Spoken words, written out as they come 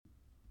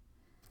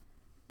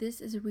This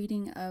is a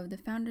reading of the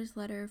Founder's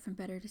Letter from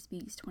Better to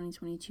Speak's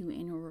 2022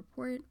 Annual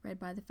Report, read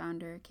by the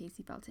founder,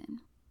 Casey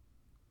Felton.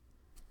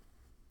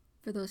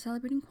 For those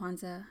celebrating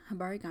Kwanzaa,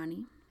 Habari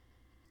Gani.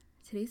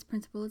 Today's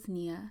principle is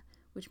Nia,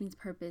 which means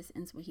purpose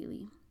in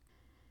Swahili.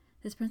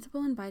 This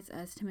principle invites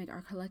us to make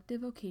our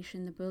collective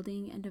vocation the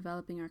building and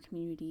developing our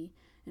community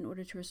in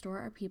order to restore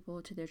our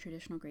people to their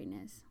traditional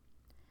greatness.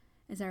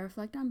 As I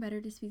reflect on Better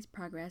to Speak's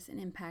progress and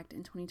impact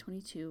in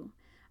 2022,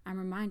 I'm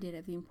reminded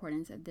of the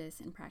importance of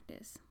this in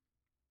practice.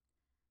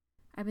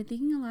 I've been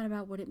thinking a lot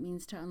about what it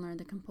means to unlearn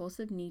the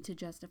compulsive need to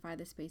justify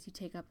the space you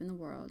take up in the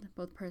world,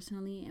 both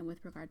personally and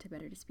with regard to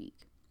Better to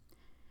Speak.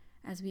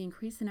 As we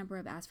increased the number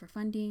of asks for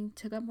funding,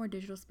 took up more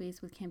digital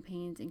space with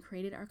campaigns, and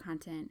created our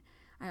content,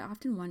 I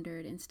often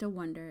wondered and still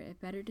wonder if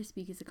Better to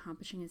Speak is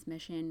accomplishing its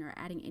mission or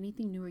adding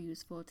anything new or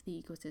useful to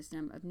the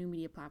ecosystem of new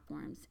media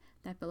platforms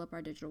that fill up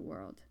our digital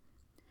world.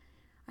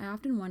 I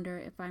often wonder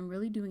if I'm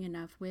really doing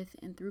enough with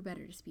and through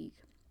Better to Speak.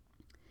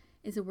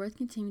 Is it worth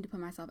continuing to put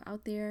myself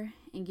out there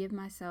and give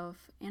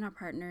myself and our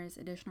partners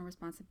additional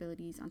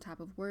responsibilities on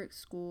top of work,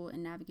 school,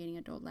 and navigating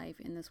adult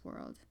life in this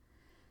world?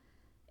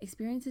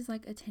 Experiences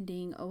like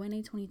attending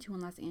ONA 22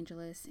 in Los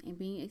Angeles and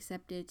being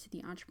accepted to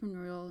the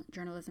Entrepreneurial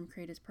Journalism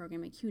Creators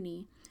Program at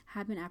CUNY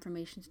have been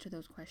affirmations to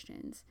those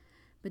questions.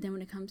 But then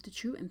when it comes to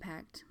true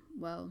impact,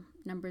 well,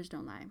 numbers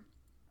don't lie.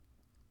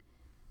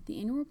 The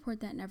annual report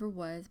that never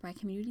was by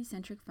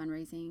Community-Centric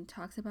Fundraising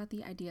talks about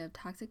the idea of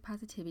toxic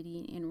positivity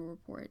in annual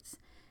reports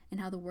and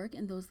how the work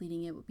and those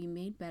leading it would be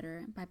made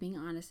better by being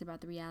honest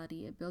about the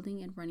reality of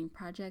building and running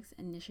projects,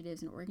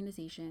 initiatives, and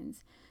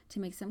organizations to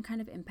make some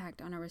kind of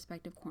impact on our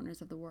respective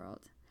corners of the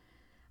world.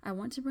 I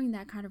want to bring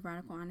that kind of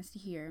radical honesty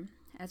here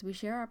as we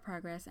share our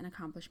progress and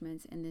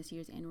accomplishments in this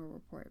year's annual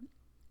report.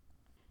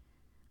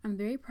 I'm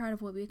very proud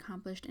of what we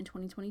accomplished in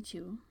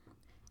 2022,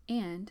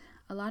 and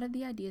a lot of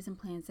the ideas and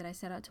plans that I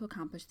set out to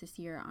accomplish this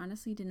year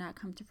honestly did not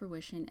come to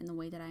fruition in the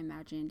way that I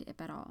imagined, if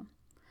at all.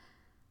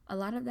 A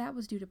lot of that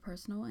was due to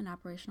personal and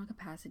operational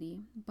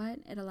capacity, but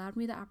it allowed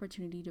me the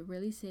opportunity to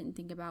really sit and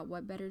think about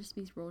what Better to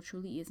Speak's role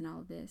truly is in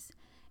all of this,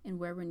 and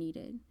where we're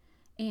needed,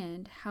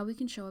 and how we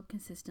can show up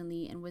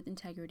consistently and with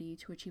integrity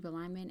to achieve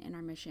alignment in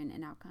our mission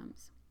and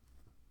outcomes.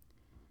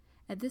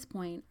 At this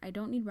point, I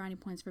don't need brownie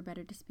points for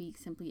Better to Speak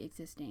simply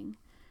existing.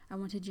 I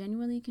want to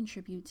genuinely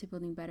contribute to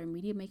building better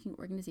media-making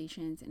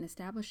organizations and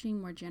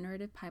establishing more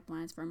generative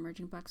pipelines for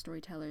emerging Black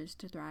storytellers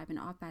to thrive in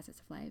all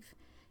facets of life,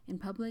 in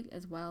public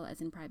as well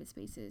as in private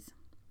spaces.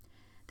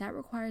 That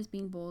requires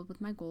being bold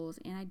with my goals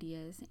and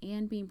ideas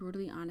and being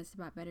brutally honest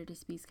about Better to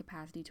Speak's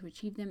capacity to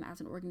achieve them as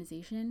an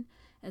organization,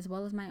 as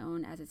well as my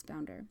own as its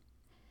founder.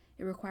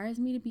 It requires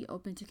me to be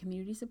open to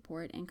community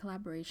support and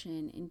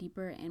collaboration in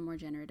deeper and more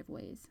generative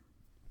ways.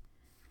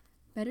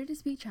 Better to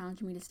Speak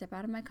challenged me to step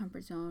out of my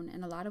comfort zone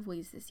in a lot of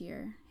ways this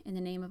year, in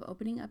the name of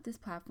opening up this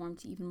platform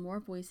to even more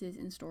voices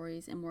and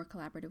stories in more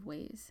collaborative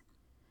ways.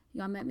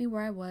 Y'all met me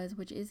where I was,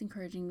 which is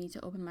encouraging me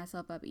to open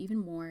myself up even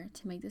more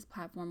to make this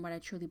platform what I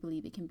truly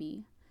believe it can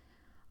be.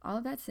 All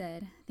of that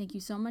said, thank you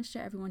so much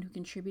to everyone who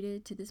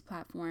contributed to this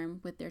platform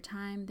with their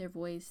time, their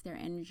voice, their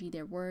energy,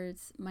 their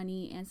words,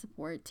 money, and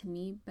support to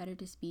me, Better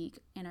to Speak,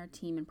 and our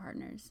team and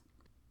partners.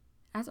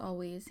 As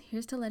always,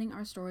 here's to letting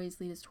our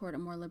stories lead us toward a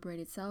more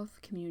liberated self,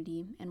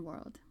 community, and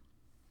world.